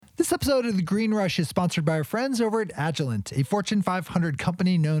This episode of The Green Rush is sponsored by our friends over at Agilent, a Fortune 500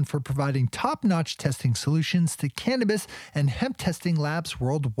 company known for providing top-notch testing solutions to cannabis and hemp testing labs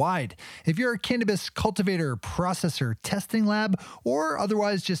worldwide. If you're a cannabis cultivator, processor, testing lab, or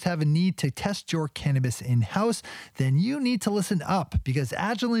otherwise just have a need to test your cannabis in-house, then you need to listen up because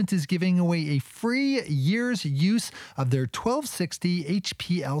Agilent is giving away a free year's use of their 1260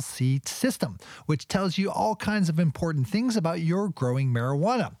 HPLC system, which tells you all kinds of important things about your growing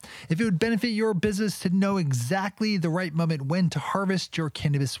marijuana. If it would benefit your business to know exactly the right moment when to harvest your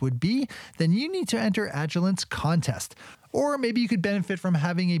cannabis would be, then you need to enter Agilent's contest. Or maybe you could benefit from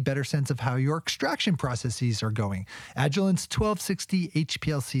having a better sense of how your extraction processes are going. Agilent's 1260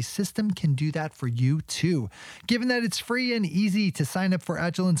 HPLC system can do that for you too. Given that it's free and easy to sign up for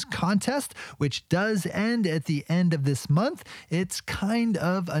Agilent's contest, which does end at the end of this month, it's kind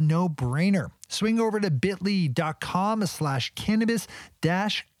of a no-brainer. Swing over to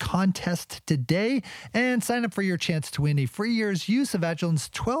bit.ly.com/cannabis-contest today and sign up for your chance to win a free year's use of Agilent's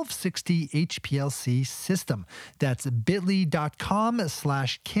 1260 HPLC system. That's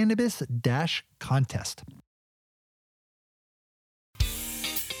bit.ly.com/cannabis-contest.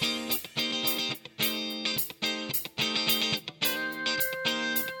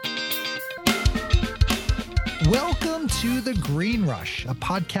 Welcome to The Green Rush, a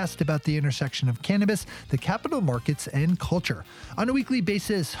podcast about the intersection of cannabis, the capital markets, and culture. On a weekly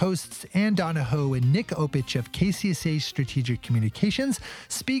basis, hosts Ann Donahoe and Nick Opich of KCSA Strategic Communications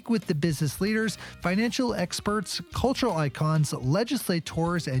speak with the business leaders, financial experts, cultural icons,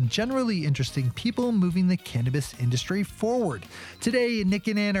 legislators, and generally interesting people moving the cannabis industry forward. Today, Nick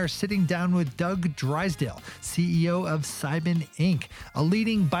and Ann are sitting down with Doug Drysdale, CEO of Cybin Inc., a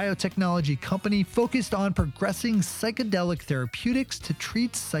leading biotechnology company focused on progressing psychedelic therapeutics to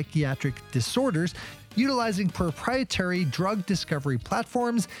treat psychiatric disorders, utilizing proprietary drug discovery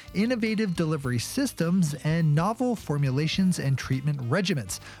platforms, innovative delivery systems, and novel formulations and treatment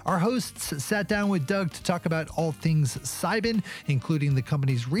regimens. Our hosts sat down with Doug to talk about all things Cybin, including the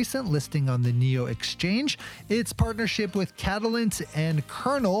company's recent listing on the NEO Exchange, its partnership with Catalent and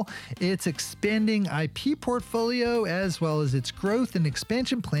Kernel, its expanding IP portfolio, as well as its growth and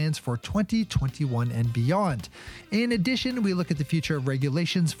expansion plans for 2021 and beyond. In addition, we look at the future of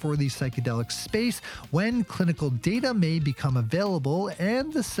regulations for the psychedelic space, when clinical data may become available,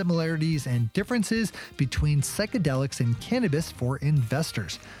 and the similarities and differences between psychedelics and cannabis for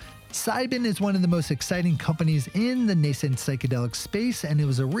investors. Cybin is one of the most exciting companies in the nascent psychedelic space, and it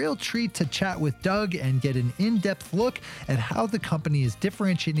was a real treat to chat with Doug and get an in-depth look at how the company is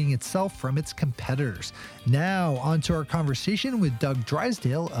differentiating itself from its competitors. Now, on to our conversation with Doug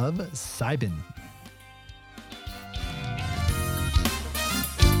Drysdale of Cybin.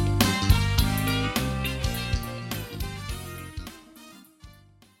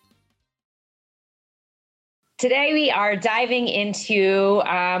 Today, we are diving into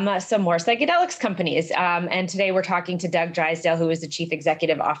some more psychedelics companies. And today we're talking to Doug Drysdale, who is the Chief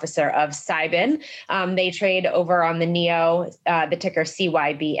Executive Officer of Cybin. They trade over on the NEO, the ticker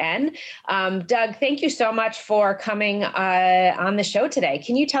CYBN. Doug, thank you so much for coming on the show today.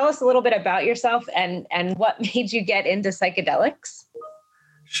 Can you tell us a little bit about yourself and what made you get into psychedelics?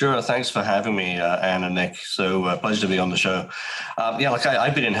 Sure. Thanks for having me, Ann and Nick. So pleasure to be on the show.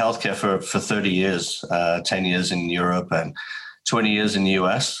 I've been in healthcare for 30 years, 10 years in Europe and 20 years in the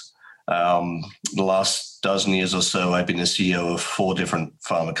US. The last dozen years or so, I've been the CEO of 4 different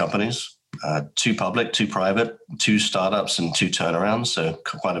pharma companies, 2 public, 2 private, 2 startups, and 2 turnarounds. So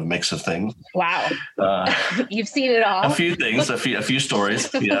quite a mix of things. Wow. You've seen it all. A few things, a few stories.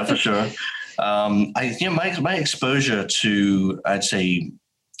 Yeah, for sure. My exposure to, I'd say,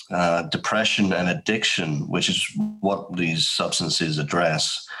 depression and addiction, which is what these substances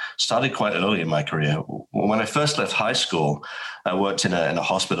address, started quite early in my career. When I first left high school, I worked in a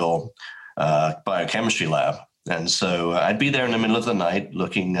hospital biochemistry lab. And so I'd be there in the middle of the night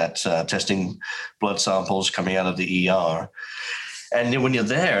looking at testing blood samples coming out of the ER. And then when you're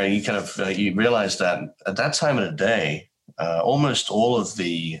there, you realize that at that time of the day, almost all of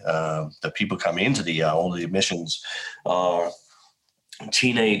the people coming into the ER, all the admissions are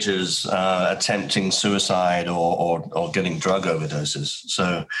teenagers attempting suicide or getting drug overdoses.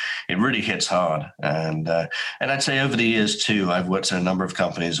 So it really hits hard. And I'd say over the years too, I've worked in a number of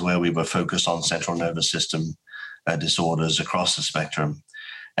companies where we were focused on central nervous system disorders across the spectrum.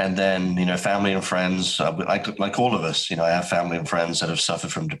 And then, family and friends, like all of us, I have family and friends that have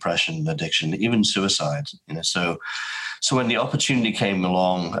suffered from depression, addiction, even suicide. So when the opportunity came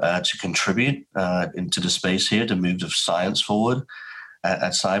along to contribute into the space here, to move the science forward,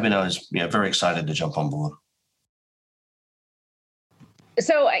 at Cybin, I was very excited to jump on board.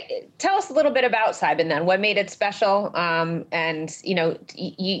 So tell us a little bit about Cybin then. What made it special? And,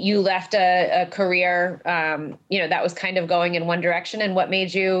 you left a career, that was kind of going in one direction. And what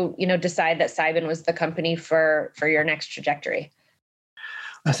made you, decide that Cybin was the company for your next trajectory?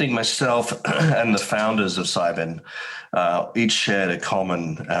 I think myself and the founders of Cybin each shared a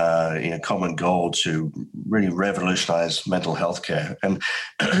common goal to really revolutionize mental health care. And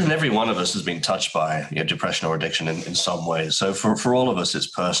every one of us has been touched by depression or addiction in some way. So for all of us, it's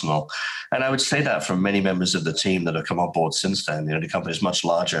personal. And I would say that from many members of the team that have come on board since then. The company is much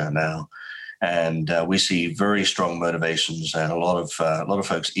larger now. And we see very strong motivations and a lot of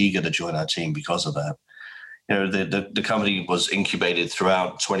folks eager to join our team because of that. The company was incubated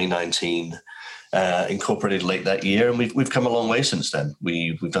throughout 2019, incorporated late that year, and we've come a long way since then.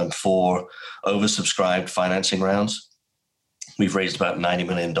 We've done 4 oversubscribed financing rounds. We've raised about $90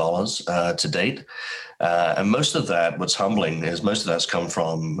 million to date, and most of that, what's humbling, is most of that's come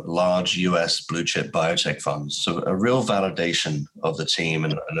from large U.S. blue chip biotech funds. So a real validation of the team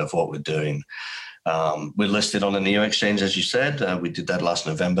and of what we're doing. We're listed on the NEO Exchange, as you said. We did that last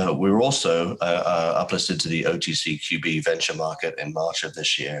November. We were also uplisted to the OTCQB venture market in March of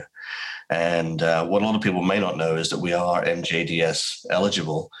this year. And what a lot of people may not know is that we are MJDS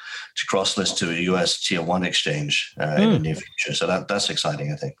eligible to cross-list to a US Tier 1 exchange in the near future. So that's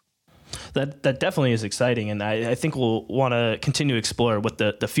exciting, I think. That definitely is exciting, and I think we'll want to continue to explore what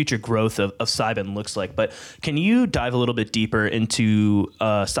the future growth of Cybin looks like. But can you dive a little bit deeper into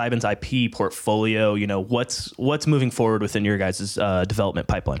Cybin's IP portfolio? What's moving forward within your guys' development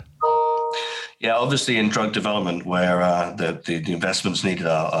pipeline? Yeah, obviously in drug development, where the investments needed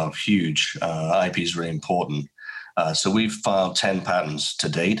are huge, IP is really important. So we've filed 10 patents to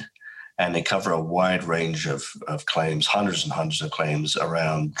date. And they cover a wide range of claims, hundreds and hundreds of claims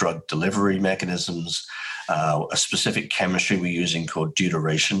around drug delivery mechanisms, a specific chemistry we're using called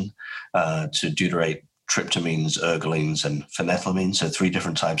deuteration to deuterate tryptamines, ergolines, and phenethylamines, so 3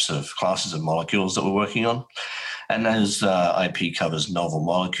 different types of classes of molecules that we're working on. And those IP covers novel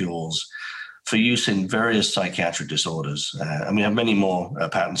molecules for use in various psychiatric disorders. And we have many more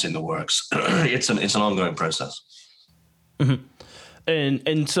patents in the works. It's an ongoing process. Mm-hmm.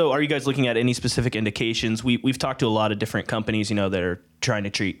 And so are you guys looking at any specific indications? We've talked to a lot of different companies, that are trying to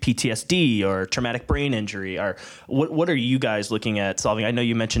treat PTSD or traumatic brain injury. Or what are you guys looking at solving? I know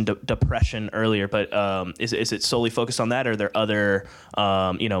you mentioned depression earlier, but is it solely focused on that, or are there other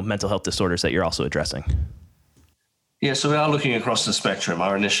mental health disorders that you're also addressing? Yeah, so we are looking across the spectrum.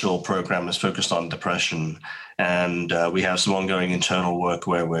 Our initial program is focused on depression, and we have some ongoing internal work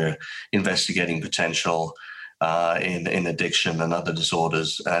where we're investigating potential in addiction and other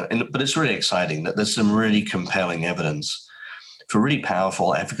disorders. But it's really exciting that there's some really compelling evidence for really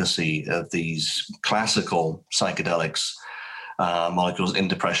powerful efficacy of these classical psychedelics molecules in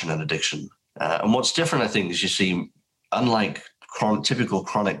depression and addiction. And what's different, I think, is you see, unlike typical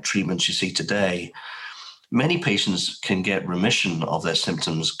chronic treatments you see today, many patients can get remission of their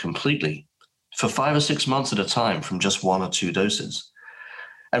symptoms completely for 5 or 6 months at a time from just 1 or 2 doses.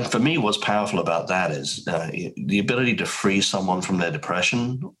 And for me, what's powerful about that is the ability to free someone from their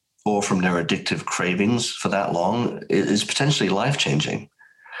depression or from their addictive cravings for that long is potentially life-changing.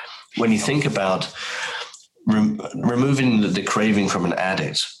 When you think about removing the craving from an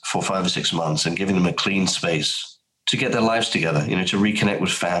addict for 5 or 6 months and giving them a clean space to get their lives together, to reconnect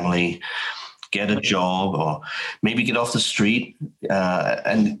with family, get a job, or maybe get off the street,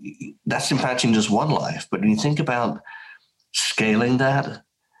 and that's impacting just one life. But when you think about scaling that,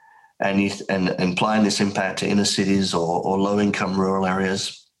 and applying this impact to inner cities or low-income rural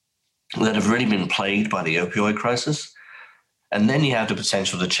areas that have really been plagued by the opioid crisis. And then you have the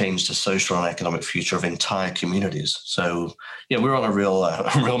potential to change the social and economic future of entire communities. So, yeah, we're on a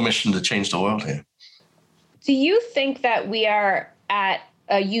real mission to change the world here. Do you think that we are at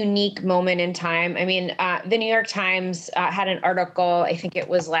a unique moment in time? I mean, the New York Times had an article, I think it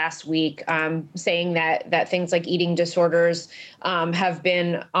was last week, saying that things like eating disorders have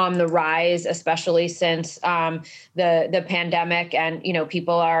been on the rise, especially since the pandemic, and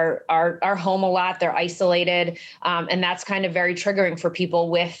people are home a lot, they're isolated, and that's kind of very triggering for people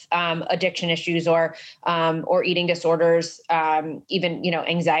with addiction issues or eating disorders, even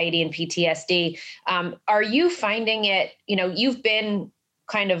anxiety and PTSD. Are you finding it? You've been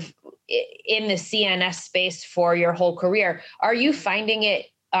kind of in the CNS space for your whole career. Are you finding it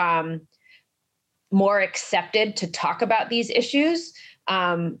more accepted to talk about these issues?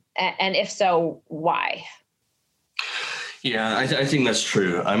 And if so, why? Yeah, I think that's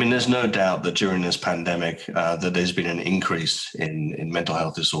true. I mean, there's no doubt that during this pandemic, that there's been an increase in mental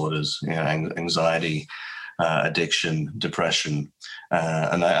health disorders, anxiety, addiction, depression.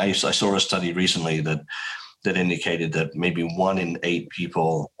 And I saw a study recently that indicated that maybe 1 in 8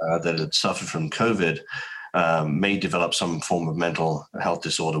 people that had suffered from COVID may develop some form of mental health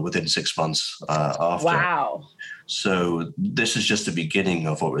disorder within 6 months after. Wow. So this is just the beginning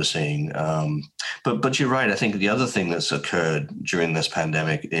of what we're seeing. But you're right. I think the other thing that's occurred during this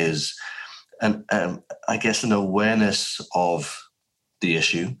pandemic is, I guess, an awareness of the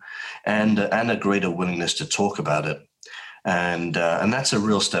issue and a greater willingness to talk about it. And that's a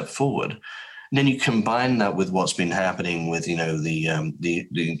real step forward. And then you combine that with what's been happening with,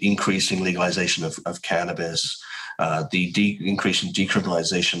 the increasing legalization of cannabis, the increasing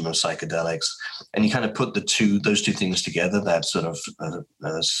decriminalization of psychedelics, and you kind of put those two things together, that sort of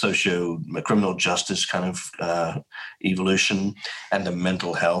criminal justice kind of evolution and the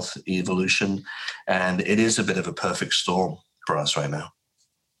mental health evolution. And it is a bit of a perfect storm for us right now.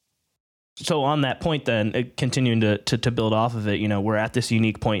 So on that point, then, continuing to build off of it, we're at this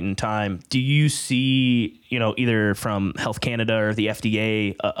unique point in time. Do you see, either from Health Canada or the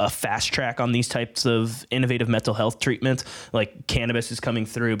FDA, a fast track on these types of innovative mental health treatments? Like cannabis is coming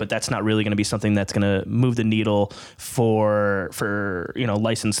through, but that's not really going to be something that's going to move the needle for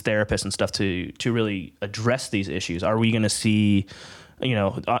licensed therapists and stuff to really address these issues. Are we going to see,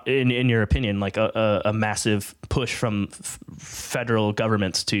 in your opinion, like a massive push from federal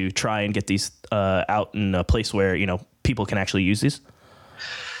governments to try and get these out in a place where, people can actually use these?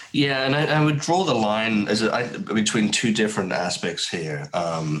 Yeah, and I would draw the line between two different aspects here.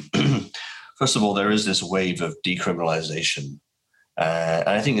 First of all, there is this wave of decriminalization. And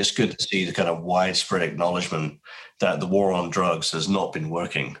I think it's good to see the kind of widespread acknowledgement that the war on drugs has not been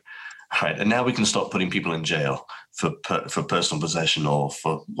working. Right, and now we can stop putting people in jail for personal possession or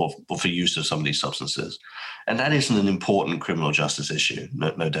for use of some of these substances, and that isn't an important criminal justice issue,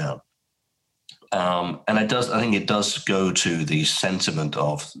 no doubt. And I think it does go to the sentiment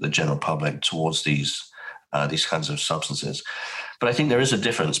of the general public towards these kinds of substances. But I think there is a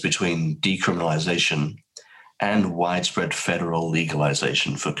difference between decriminalization and widespread federal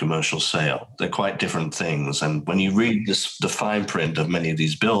legalization for commercial sale. They're quite different things. And when you read the fine print of many of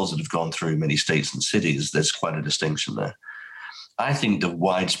these bills that have gone through many states and cities, there's quite a distinction there. I think the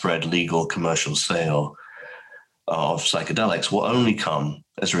widespread legal commercial sale of psychedelics will only come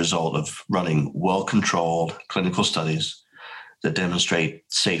as a result of running well-controlled clinical studies that demonstrate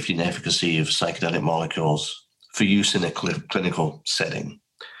safety and efficacy of psychedelic molecules for use in a clinical setting.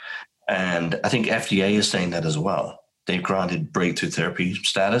 And I think FDA is saying that as well. They've granted breakthrough therapy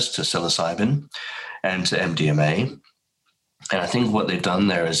status to psilocybin and to MDMA. And I think what they've done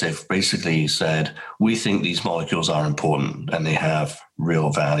there is they've basically said, we think these molecules are important and they have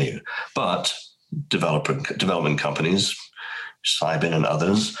real value. But development companies, Cybin and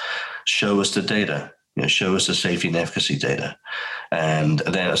others, show us the data, show us the safety and efficacy data. And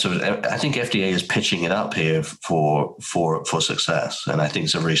then, so I think FDA is pitching it up here for success. And I think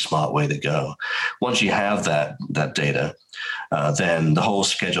it's a very smart way to go. Once you have that data, then the whole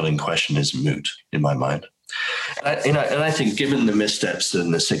scheduling question is moot in my mind. And I think given the missteps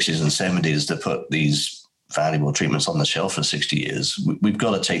in the 60s and 70s to put these valuable treatments on the shelf for 60 years, we've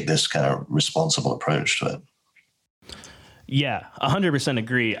got to take this kind of responsible approach to it. Yeah, 100%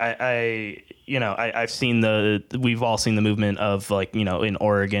 agree. I've seen we've all seen the movement of in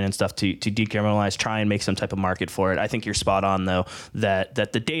Oregon and stuff to decriminalize, try and make some type of market for it. I think you're spot on though, that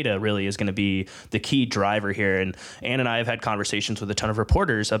the data really is going to be the key driver here. And Ann and I have had conversations with a ton of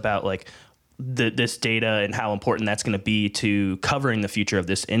reporters about this data and how important that's going to be to covering the future of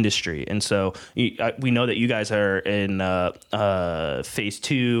this industry. And so we know that you guys are in phase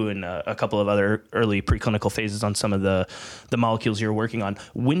 2 and a couple of other early preclinical phases on some of the molecules you're working on.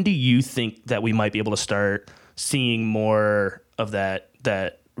 When do you think that we might be able to start seeing more of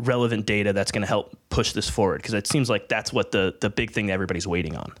that relevant data that's going to help push this forward? Because it seems like that's what the big thing that everybody's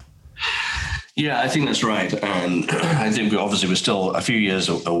waiting on. Yeah, I think that's right. And I think we're still a few years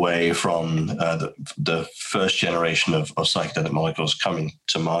away from the first generation of psychedelic molecules coming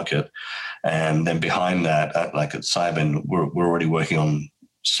to market. And then behind that, like at Cybin, we're already working on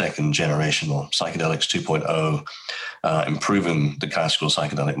second generation or psychedelics 2.0, improving the classical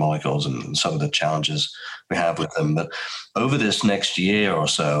psychedelic molecules and some of the challenges we have with them. But over this next year or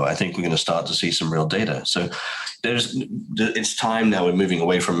so, I think we're going to start to see some real data. So it's time now. We're moving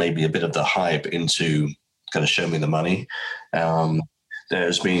away from maybe a bit of the hype into kind of show me the money.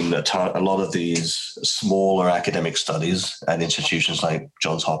 There's been a lot of these smaller academic studies at institutions like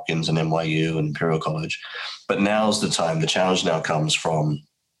Johns Hopkins and NYU and Imperial College. But now's the time. The challenge now comes from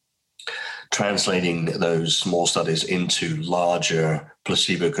translating those small studies into larger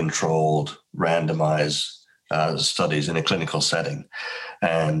placebo-controlled randomized studies in a clinical setting.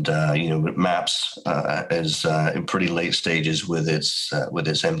 And, MAPS is in pretty late stages with its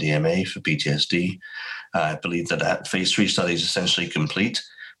MDMA for PTSD. I believe that phase 3 study is essentially complete.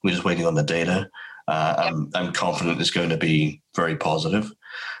 We're just waiting on the data. I'm confident it's going to be very positive.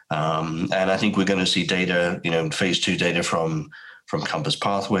 And I think we're going to see data, phase 2 data from Compass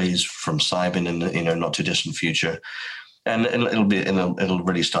Pathways, from Cybin in the not too distant future. And it'll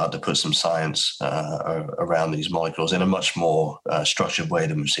really start to put some science around these molecules in a much more structured way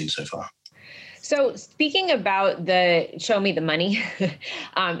than we've seen so far. So speaking about the show me the money,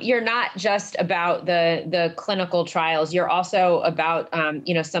 you're not just about the clinical trials. You're also about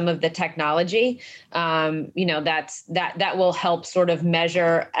some of the technology, that will help sort of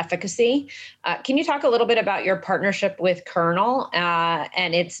measure efficacy. Can you talk a little bit about your partnership with Kernel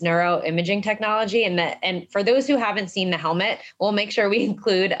and its neuroimaging technology? And for those who haven't seen the helmet, we'll make sure we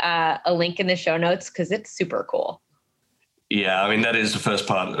include a link in the show notes because it's super cool. Yeah, I mean, that is the first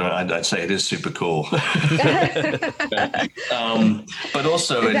part. I'd say it is super cool. But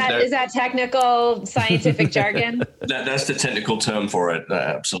also... Is that technical scientific jargon? That's the technical term for it,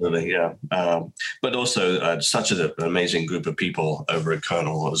 absolutely, yeah. But also such an amazing group of people over at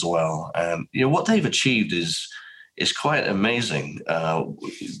Kernel as well. And what they've achieved is quite amazing.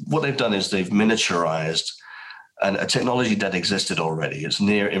 What they've done is they've miniaturized a technology that existed already. It's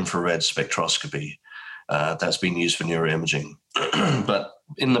near-infrared spectroscopy. That's been used for neuroimaging. But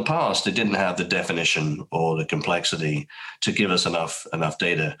in the past, it didn't have the definition or the complexity to give us enough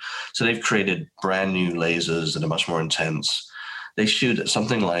data. So they've created brand new lasers that are much more intense. They shoot at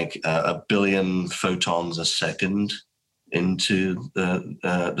something like 1 billion photons a second into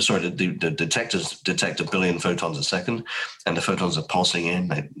the detectors detect 1 billion photons a second, and the photons are pulsing in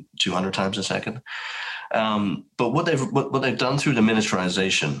like 200 times a second. But what they've done through the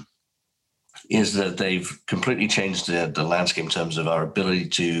miniaturization is that they've completely changed the landscape in terms of our ability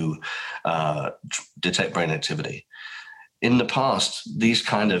to detect brain activity. In the past, these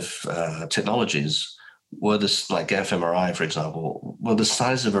kind of technologies were like fMRI, for example, were the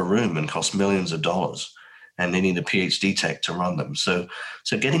size of a room and cost millions of dollars, and they need a PhD tech to run them. So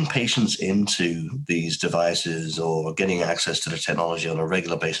getting patients into these devices or getting access to the technology on a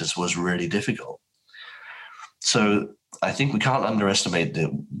regular basis was really difficult. So I think we can't underestimate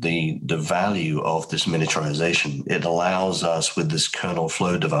the value of this miniaturization. It allows us, with this Kernel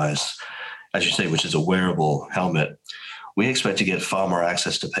Flow device, as you say, which is a wearable helmet, we expect to get far more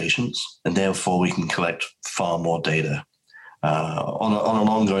access to patients, and therefore we can collect far more data on an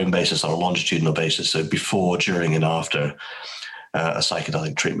ongoing basis, on a longitudinal basis, so before, during, and after a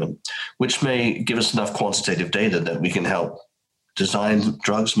psychedelic treatment, which may give us enough quantitative data that we can help design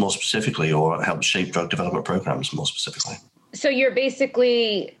drugs more specifically or help shape drug development programs more specifically. So you're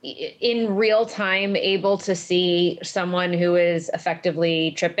basically in real time able to see someone who is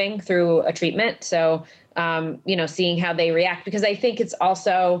effectively tripping through a treatment. So, seeing how they react, because I think it's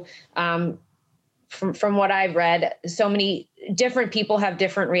also, from what I've read, so many different people have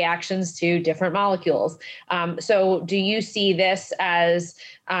different reactions to different molecules. So do you see this as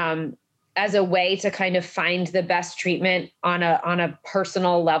a way to kind of find the best treatment on a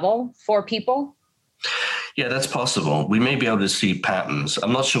personal level for people? Yeah, that's possible. We may be able to see patterns.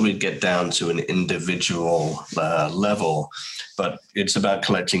 I'm not sure we'd get down to an individual level, but it's about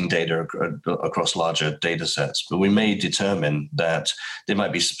collecting data across larger data sets. But we may determine that there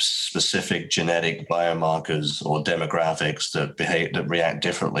might be specific genetic biomarkers or demographics that react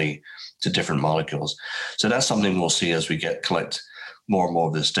differently to different molecules. So that's something we'll see as we collect more and more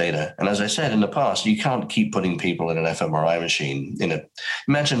of this data. And as I said in the past, you can't keep putting people in an fMRI machine.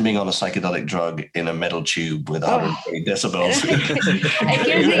 Imagine being on a psychedelic drug in a metal tube with 120 decibels. It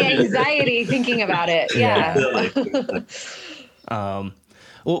gives me anxiety thinking about it. Yeah.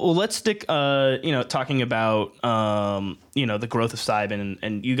 Well, let's stick, talking about, the growth of Cybin,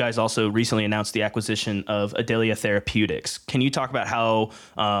 and you guys also recently announced the acquisition of Adelia Therapeutics. Can you talk about how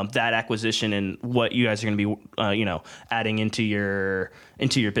that acquisition and what you guys are going to be, adding into your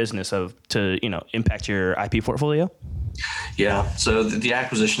business to impact your IP portfolio? Yeah, so the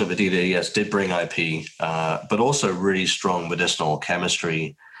acquisition of Adelia, yes, did bring IP, but also really strong medicinal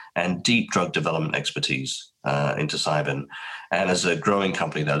chemistry and deep drug development expertise into Cybin. And as a growing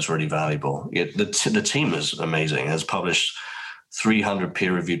company, that was really valuable. The team is amazing. It has published 300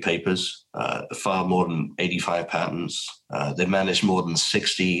 peer-reviewed papers, filed more than 85 patents. They've managed more than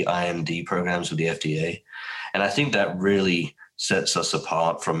 60 IND programs with the FDA. And I think that really sets us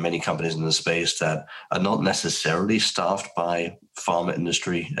apart from many companies in the space that are not necessarily staffed by pharma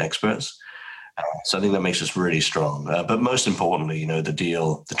industry experts. So I think that makes us really strong. But most importantly,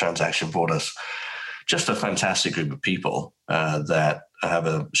 the transaction brought us just a fantastic group of people that have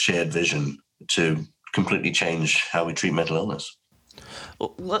a shared vision to completely change how we treat mental illness.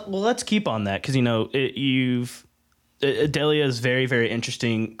 Well, let's keep on that because, Adelia is very, very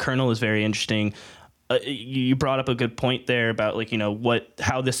interesting. Kernel is very interesting. You brought up a good point there about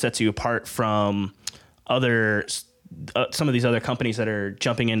how this sets you apart from some of these other companies that are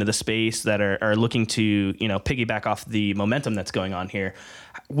jumping into the space that are looking to piggyback off the momentum that's going on here.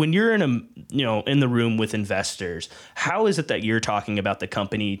 When you're in the room with investors, how is it that you're talking about the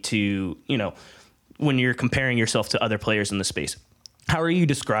company to when you're comparing yourself to other players in the space? How are you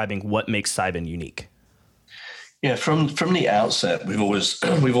describing what makes Cybin unique? Yeah, from the outset, we've always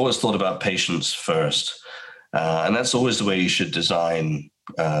thought about patients first, and that's always the way you should design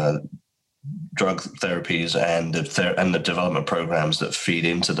drug therapies and the development programs that feed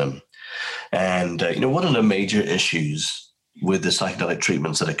into them. And one of the major issues with the psychedelic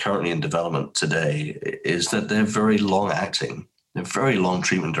treatments that are currently in development today is that they're very long acting. They're very long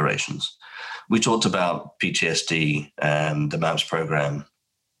treatment durations. We talked about PTSD and the MAPS program.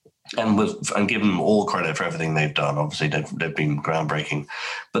 And give them all credit for everything they've done. Obviously, they've been groundbreaking.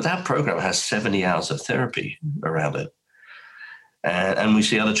 But that program has 70 hours of therapy around it. And we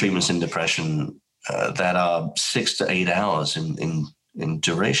see other treatments in depression that are 6 to 8 hours in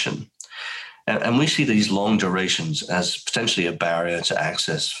duration. And we see these long durations as potentially a barrier to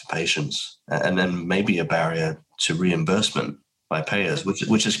access for patients, and then maybe a barrier to reimbursement by payers,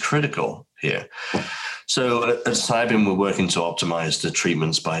 which is critical here. So at Cybin, we're working to optimize the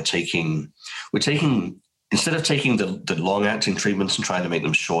treatments by instead of taking the long-acting treatments and trying to make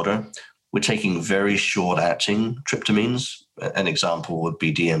them shorter, we're taking very short-acting tryptamines. An example would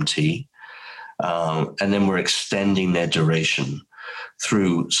be DMT. And then we're extending their duration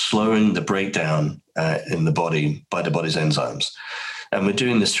through slowing the breakdown in the body by the body's enzymes. And we're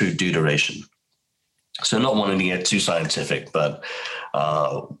doing this through deuteration. So not wanting to get too scientific, but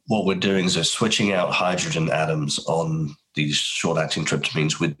what we're doing is we're switching out hydrogen atoms on these short-acting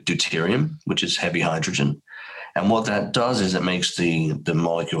tryptamines with deuterium, which is heavy hydrogen. And what that does is it makes the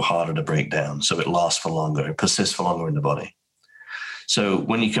molecule harder to break down, so it lasts for longer, it persists for longer in the body. So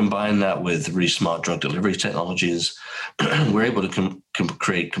when you combine that with really smart drug delivery technologies, we're able to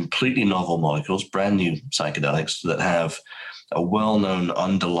create completely novel molecules, brand new psychedelics that have a well-known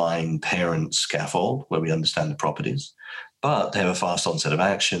underlying parent scaffold where we understand the properties, but they have a fast onset of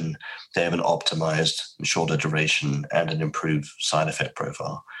action, they have an optimized shorter duration, and an improved side effect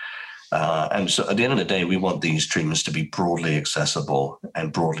profile. And so at the end of the day, we want these treatments to be broadly accessible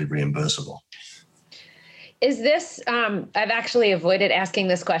and broadly reimbursable. Is this, I've actually avoided asking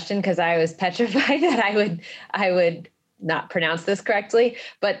this question because I was petrified that I would not pronounce this correctly,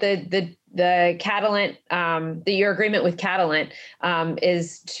 but the Catalent, your agreement with Catalent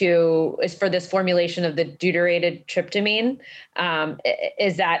is for this formulation of the deuterated tryptamine.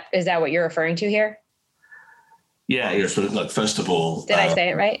 Is that what you're referring to here? Yeah. So look, first of all, did I say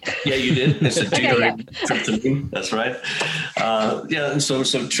it right? Yeah, you did. It's a deuterated tryptamine. That's right. So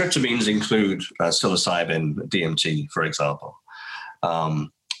tryptamines include psilocybin, DMT, for example.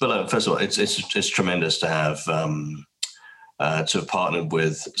 But first of all, it's tremendous to have partnered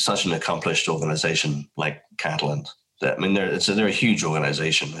with such an accomplished organization like Catalent. I mean, they're a huge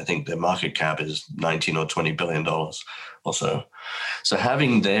organization. I think their market cap is $19 or $20 billion or so. So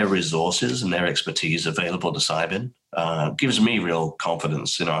having their resources and their expertise available to Cybin gives me real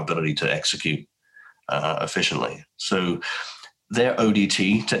confidence in our ability to execute efficiently. So their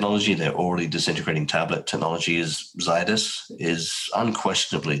ODT technology, their orally disintegrating tablet technology, Zydis, is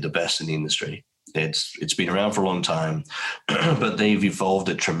unquestionably the best in the industry. It's been around for a long time, but they've evolved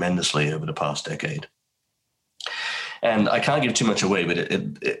it tremendously over the past decade. And I can't give too much away, but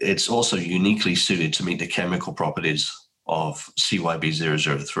it's also uniquely suited to meet the chemical properties of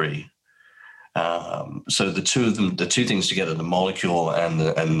CYB003. So the two things together, the molecule and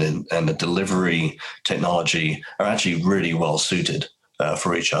the delivery technology, are actually really well suited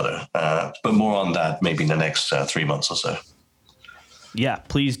for each other. But more on that maybe in the next 3 months or so. Yeah,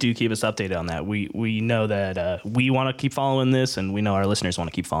 please do keep us updated on that. We know that we want to keep following this, and we know our listeners want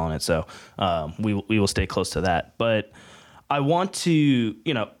to keep following it. So we will stay close to that. But I want to,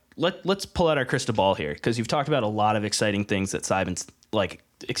 let's pull out our crystal ball here, because you've talked about a lot of exciting things that Cybin's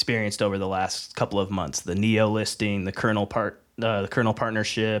experienced over the last couple of months: the Neo listing, the Kernel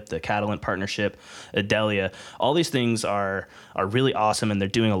partnership, the Catalent partnership, Adelia. All these things are really awesome, and they're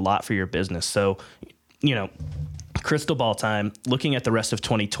doing a lot for your business. So, crystal ball time, looking at the rest of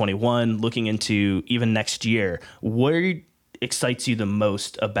 2021, looking into even next year, what excites you the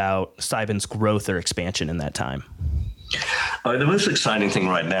most about Cybin's growth or expansion in that time? The most exciting thing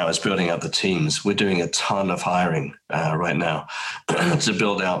right now is building up the teams. We're doing a ton of hiring right now to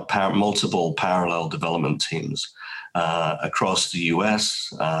build out multiple parallel development teams across the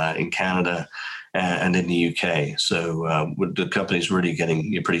US, in Canada, and in the UK. So the company's really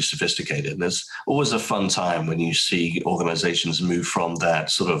getting pretty sophisticated. And there's always a fun time when you see organizations move from that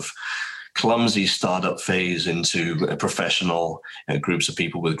sort of clumsy startup phase into professional groups of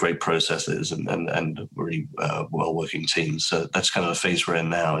people with great processes and really well-working teams. So that's kind of the phase we're in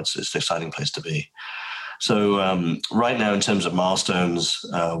now. It's an exciting place to be. So right now, in terms of milestones,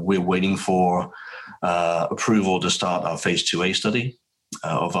 we're waiting for approval to start our phase 2A study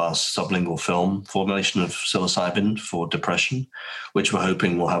of our sublingual film formulation of psilocybin for depression, which we're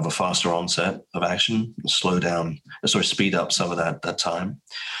hoping will have a faster onset of action, speed up some of that time.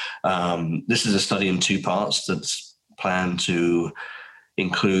 This is a study in 2 parts that's planned to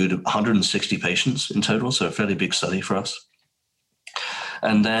include 160 patients in total, so a fairly big study for us.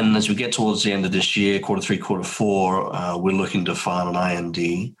 And then as we get towards the end of this year, quarter 3, quarter 4, we're looking to file an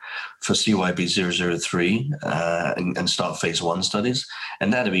IND for CYB003 and start phase 1 studies.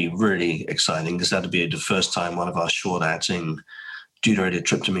 And that'd be really exciting because that'd be the first time one of our short-acting deuterated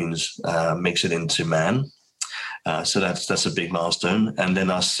tryptamines makes it into man. So that's a big milestone. And then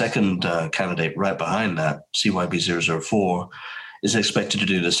our second candidate right behind that, CYB004, is expected to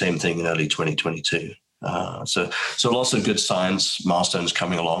do the same thing in early 2022. So lots of good science milestones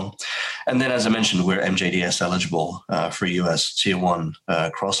coming along. And then, as I mentioned, we're MJDS eligible for US Tier 1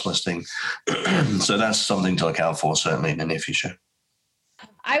 cross-listing. So that's something to look out for, certainly, in the near future.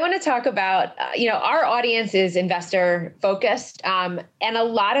 I want to talk about, our audience is investor focused, and a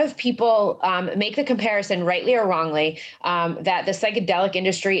lot of people make the comparison, rightly or wrongly, that the psychedelic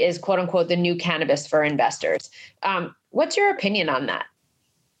industry is, quote unquote, the new cannabis for investors. What's your opinion on that?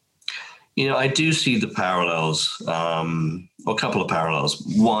 I do see the parallels, or a couple of parallels.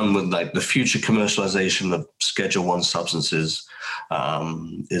 One with like the future commercialization of Schedule 1 substances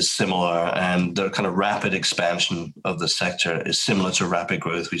is similar, and the kind of rapid expansion of the sector is similar to rapid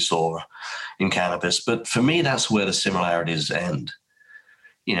growth we saw in cannabis. But for me, that's where the similarities end.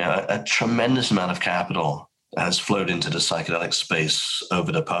 A tremendous amount of capital has flowed into the psychedelic space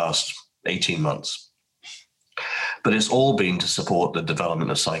over the past 18 months. But it's all been to support the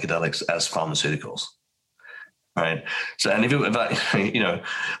development of psychedelics as pharmaceuticals, right? So, and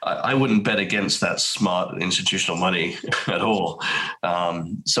I wouldn't bet against that smart institutional money at all.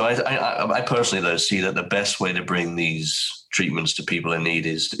 So I personally, though, see that the best way to bring these treatments to people in need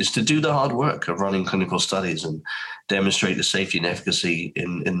is to do the hard work of running clinical studies and demonstrate the safety and efficacy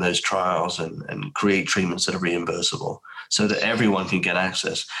in those trials and create treatments that are reimbursable so that everyone can get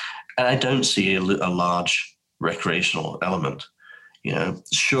access. And I don't see a large recreational element.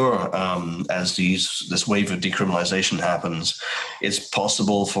 Sure, as this wave of decriminalization happens, it's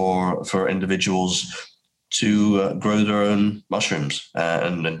possible for individuals to grow their own mushrooms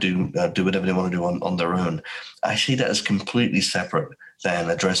and do whatever they want to do on their own. I see that as completely separate than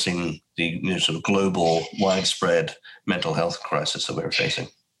addressing the sort of global, widespread mental health crisis that we're facing.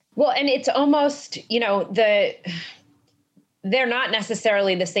 Well, and it's almost, they're not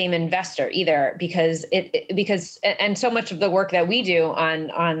necessarily the same investor either, because so much of the work that we do on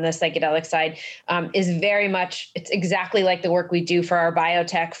the psychedelic side is very much, it's exactly like the work we do for our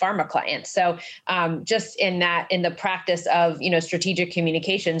biotech pharma clients. So just in the practice of, strategic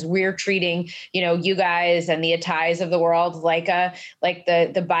communications, we're treating, you guys and the Atais of the world like the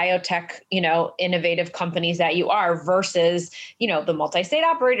biotech, innovative companies that you are versus, the multi-state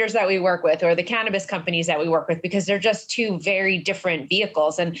operators that we work with or the cannabis companies that we work with, because they're just two very different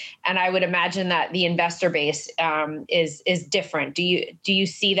vehicles. And I would imagine that the investor base is different. Do you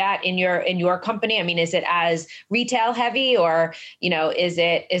see that in your company? I mean, is it as retail heavy, or, is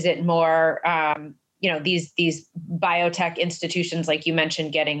it more, these biotech institutions, like you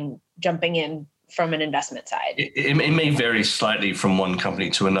mentioned, jumping in from an investment side? It may vary slightly from one company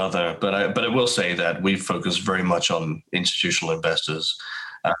to another, but I will say that we focus very much on institutional investors.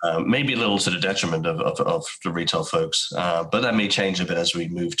 Maybe a little to the detriment of the retail folks, but that may change a bit as we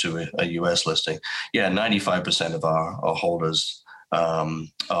move to a US listing. Yeah, 95% of our holders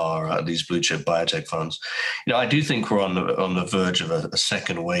are these blue chip biotech funds. I do think we're on the verge of a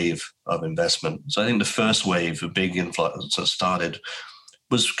second wave of investment. So I think the first wave, a big influx that started,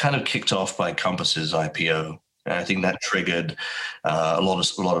 was kind of kicked off by Compass's IPO, and I think that triggered a lot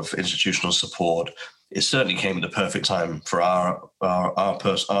of institutional support. It certainly came at the perfect time for our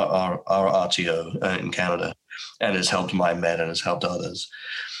RTO in Canada, and has helped MindMed and has helped others.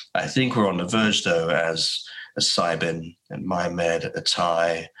 I think we're on the verge, though, as Cybin and MindMed,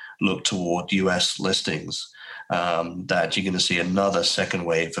 Atai look toward US listings. that you're going to see another second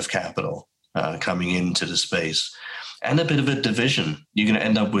wave of capital coming into the space, and a bit of a division. You're going to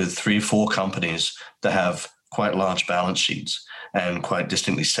end up with 3 or 4 companies that have quite large balance sheets and quite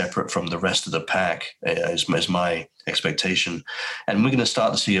distinctly separate from the rest of the pack, is my expectation. And we're going to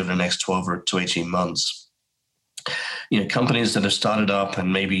start to see over the next 12 to 18 months, companies that have started up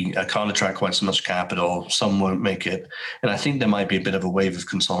and maybe can't attract quite so much capital. Some won't make it. And I think there might be a bit of a wave of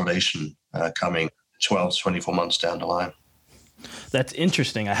consolidation coming 12 to 24 months down the line. That's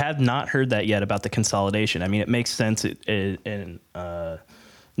interesting. I have not heard that yet about the consolidation. I mean, it makes sense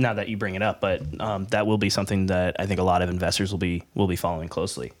now that you bring it up, but that will be something that I think a lot of investors will be following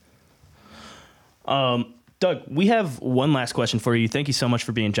closely. Doug, we have one last question for you. Thank you so much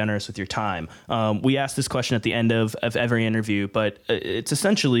for being generous with your time. We ask this question at the end of every interview, but it's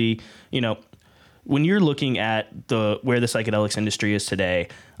essentially, when you're looking at where the psychedelics industry is today,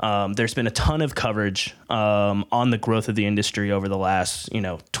 there's been a ton of coverage on the growth of the industry over the last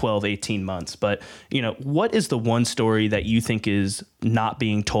 12, 18 months. But what is the one story that you think is not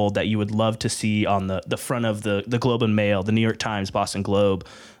being told that you would love to see on the front of the Globe and Mail, the New York Times, Boston Globe?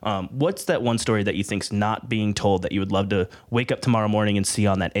 What's that one story that you think's not being told that you would love to wake up tomorrow morning and see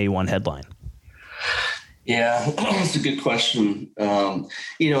on that A1 headline? Yeah, that's a good question.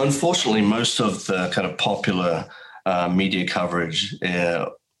 Unfortunately, most of the kind of popular media coverage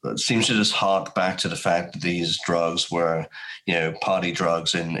seems to just hark back to the fact that these drugs were, party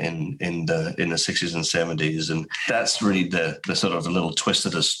drugs in the 60s and 70s, and that's really the sort of a little twist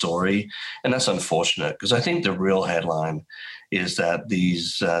of the story, and that's unfortunate because I think the real headline is that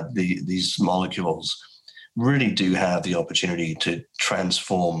these molecules really do have the opportunity to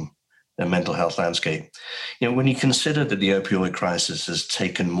transform the mental health landscape. When you consider that the opioid crisis has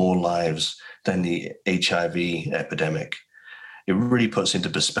taken more lives than the HIV epidemic, it really puts into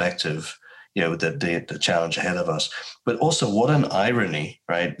perspective, the challenge ahead of us. But also, what an irony,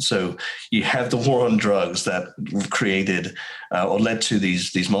 right? So you have the war on drugs that created or led to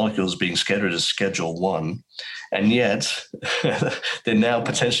these molecules being scheduled as Schedule 1, and yet there now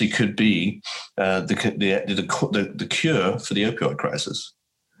potentially could be the cure for the opioid crisis.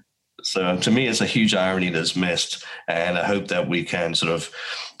 So to me, it's a huge irony that's missed, and I hope that we can sort of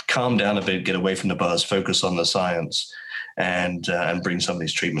calm down a bit, get away from the buzz, focus on the science, and bring some of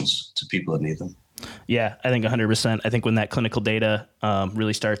these treatments to people that need them. Yeah, I think 100%. I think when that clinical data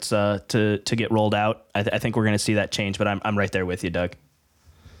really starts to get rolled out, I think we're going to see that change. But I'm right there with you, Doug.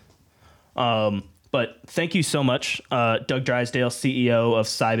 But thank you so much, Doug Drysdale, CEO of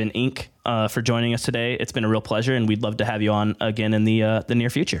Cybin Inc., for joining us today. It's been a real pleasure, and we'd love to have you on again in the near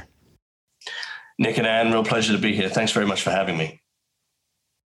future. Nick and Anne, real pleasure to be here. Thanks very much for having me.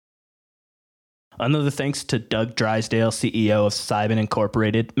 Another thanks to Doug Drysdale, CEO of Cybin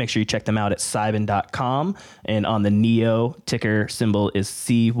Incorporated. Make sure you check them out at cybin.com. And on the NEO, ticker symbol is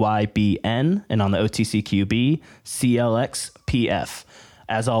CYBN. And on the OTCQB, CLXPF.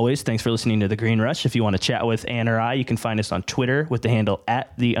 As always, thanks for listening to The Green Rush. If you want to chat with Ann or I, you can find us on Twitter with the handle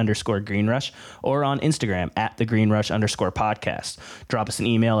 @the_Green Rush or on Instagram @the_Green_Rush_podcast. Drop us an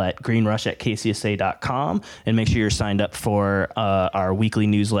email at greenrush@kcsa.com and make sure you're signed up for our weekly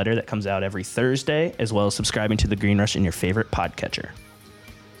newsletter that comes out every Thursday, as well as subscribing to The Green Rush in your favorite podcatcher.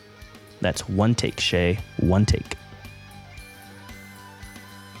 That's one take, Shay, one take.